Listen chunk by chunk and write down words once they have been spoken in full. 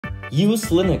Use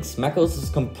Linux. macOS is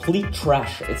complete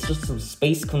trash. It's just some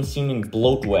space-consuming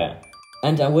bloatware.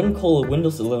 And I wouldn't call a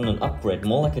Windows 11 an upgrade,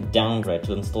 more like a downgrade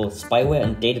to install spyware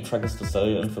and data trackers to sell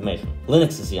your information.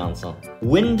 Linux is the answer.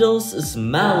 Windows is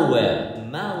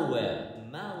malware. Malware.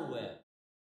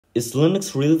 Is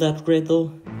Linux really that great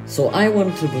though? So I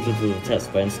wanted to put it to the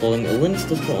test by installing a Linux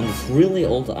distro on this really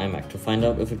old iMac to find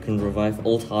out if it can revive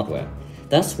old hardware.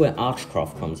 That's where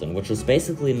Archcraft comes in, which is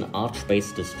basically an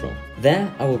Arch-based distro. There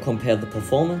I will compare the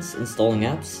performance, installing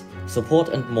apps, support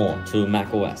and more to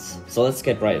macOS. So let's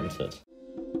get right into it.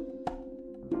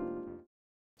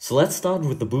 So let's start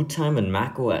with the boot time in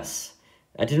macOS.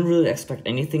 I didn't really expect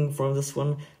anything from this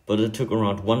one, but it took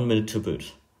around 1 minute to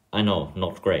boot. I know,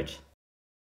 not great.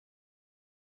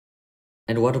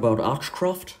 And what about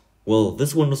Archcraft? Well,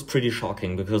 this one was pretty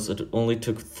shocking because it only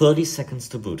took 30 seconds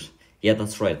to boot. Yeah,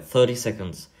 that's right, 30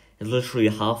 seconds. It literally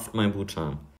halved my boot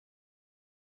time.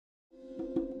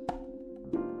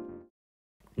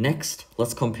 Next,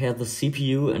 let's compare the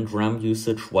CPU and RAM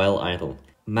usage while idle.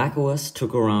 macOS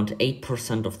took around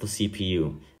 8% of the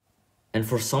CPU. And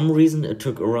for some reason it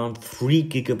took around 3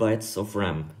 GB of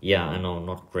RAM. Yeah, I know,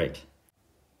 not great.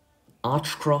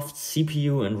 Archcraft's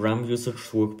CPU and RAM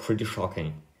usage were pretty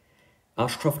shocking.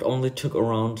 Archcraft only took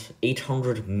around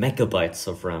 800 megabytes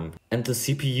of RAM, and the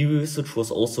CPU usage was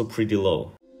also pretty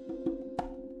low.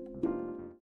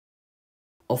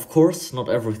 Of course, not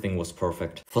everything was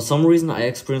perfect. For some reason I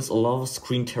experienced a lot of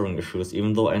screen tearing issues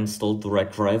even though I installed the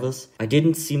right drivers. I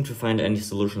didn't seem to find any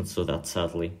solutions to that,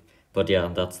 sadly. But yeah,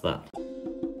 that's that.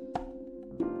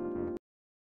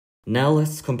 Now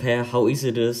let's compare how easy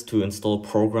it is to install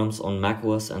programs on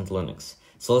macOS and Linux.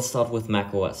 So let's start with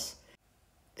macOS.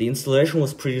 The installation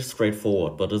was pretty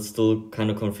straightforward, but it's still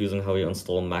kind of confusing how you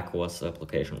install macOS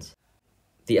applications.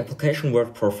 The application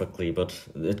worked perfectly, but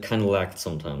it kind of lagged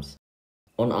sometimes.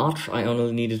 On Arch, I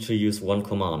only needed to use one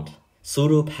command: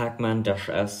 sudo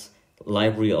pacman-s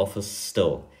LibreOffice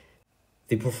still.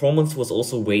 The performance was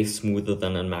also way smoother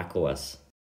than in macOS.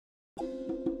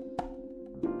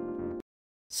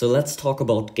 So let's talk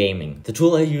about gaming. The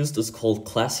tool I used is called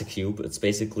ClassicCube. It's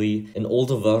basically an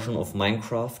older version of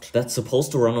Minecraft that's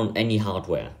supposed to run on any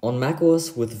hardware. On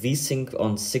macOS with VSync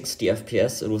on 60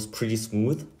 FPS it was pretty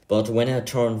smooth, but when I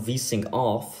turned VSync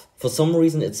off, for some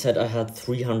reason it said I had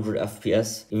 300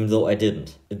 FPS, even though I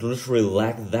didn't. It literally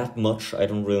lagged that much, I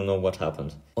don't really know what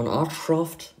happened. On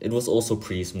Archcraft it was also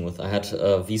pretty smooth. I had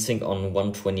VSync on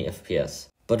 120 FPS.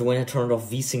 But when I turned off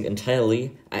VSync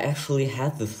entirely, I actually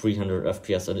had the 300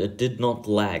 FPS and it did not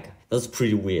lag. That's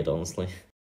pretty weird, honestly.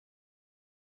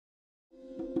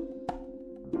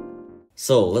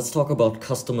 So, let's talk about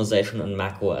customization in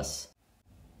macOS.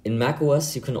 In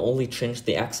macOS, you can only change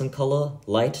the accent color,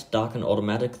 light, dark and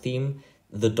automatic theme,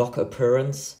 the dock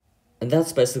appearance, and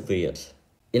that's basically it.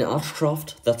 In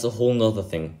Archcraft, that's a whole nother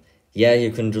thing. Yeah,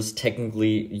 you can just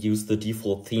technically use the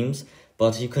default themes,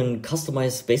 but you can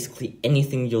customize basically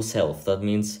anything yourself. That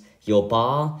means your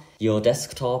bar, your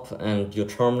desktop, and your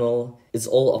terminal. It's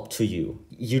all up to you.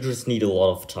 You just need a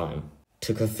lot of time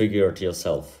to configure it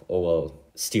yourself, or well,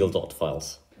 steal dot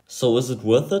files. So is it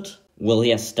worth it? Well,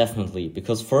 yes, definitely,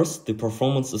 because first, the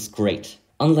performance is great.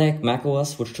 Unlike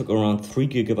macOS, which took around 3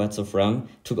 GB of RAM,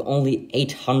 took only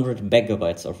 800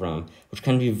 megabytes of RAM, which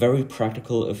can be very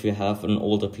practical if you have an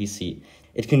older PC.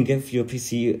 It can give your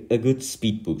PC a good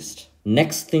speed boost.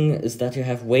 Next thing is that you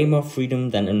have way more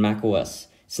freedom than in macOS,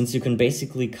 since you can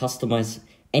basically customize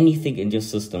anything in your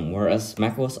system, whereas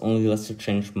macOS only lets you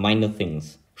change minor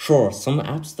things. Sure, some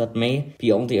apps that may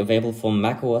be only available for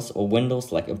macOS or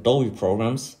Windows, like Adobe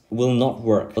programs, will not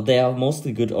work, but they are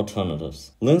mostly good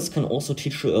alternatives. Linux can also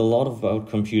teach you a lot about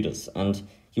computers, and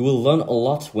you will learn a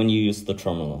lot when you use the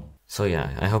terminal. So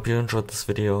yeah, I hope you enjoyed this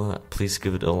video. Please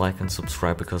give it a like and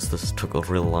subscribe because this took a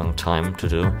real long time to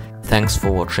do. Thanks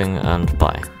for watching and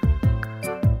bye.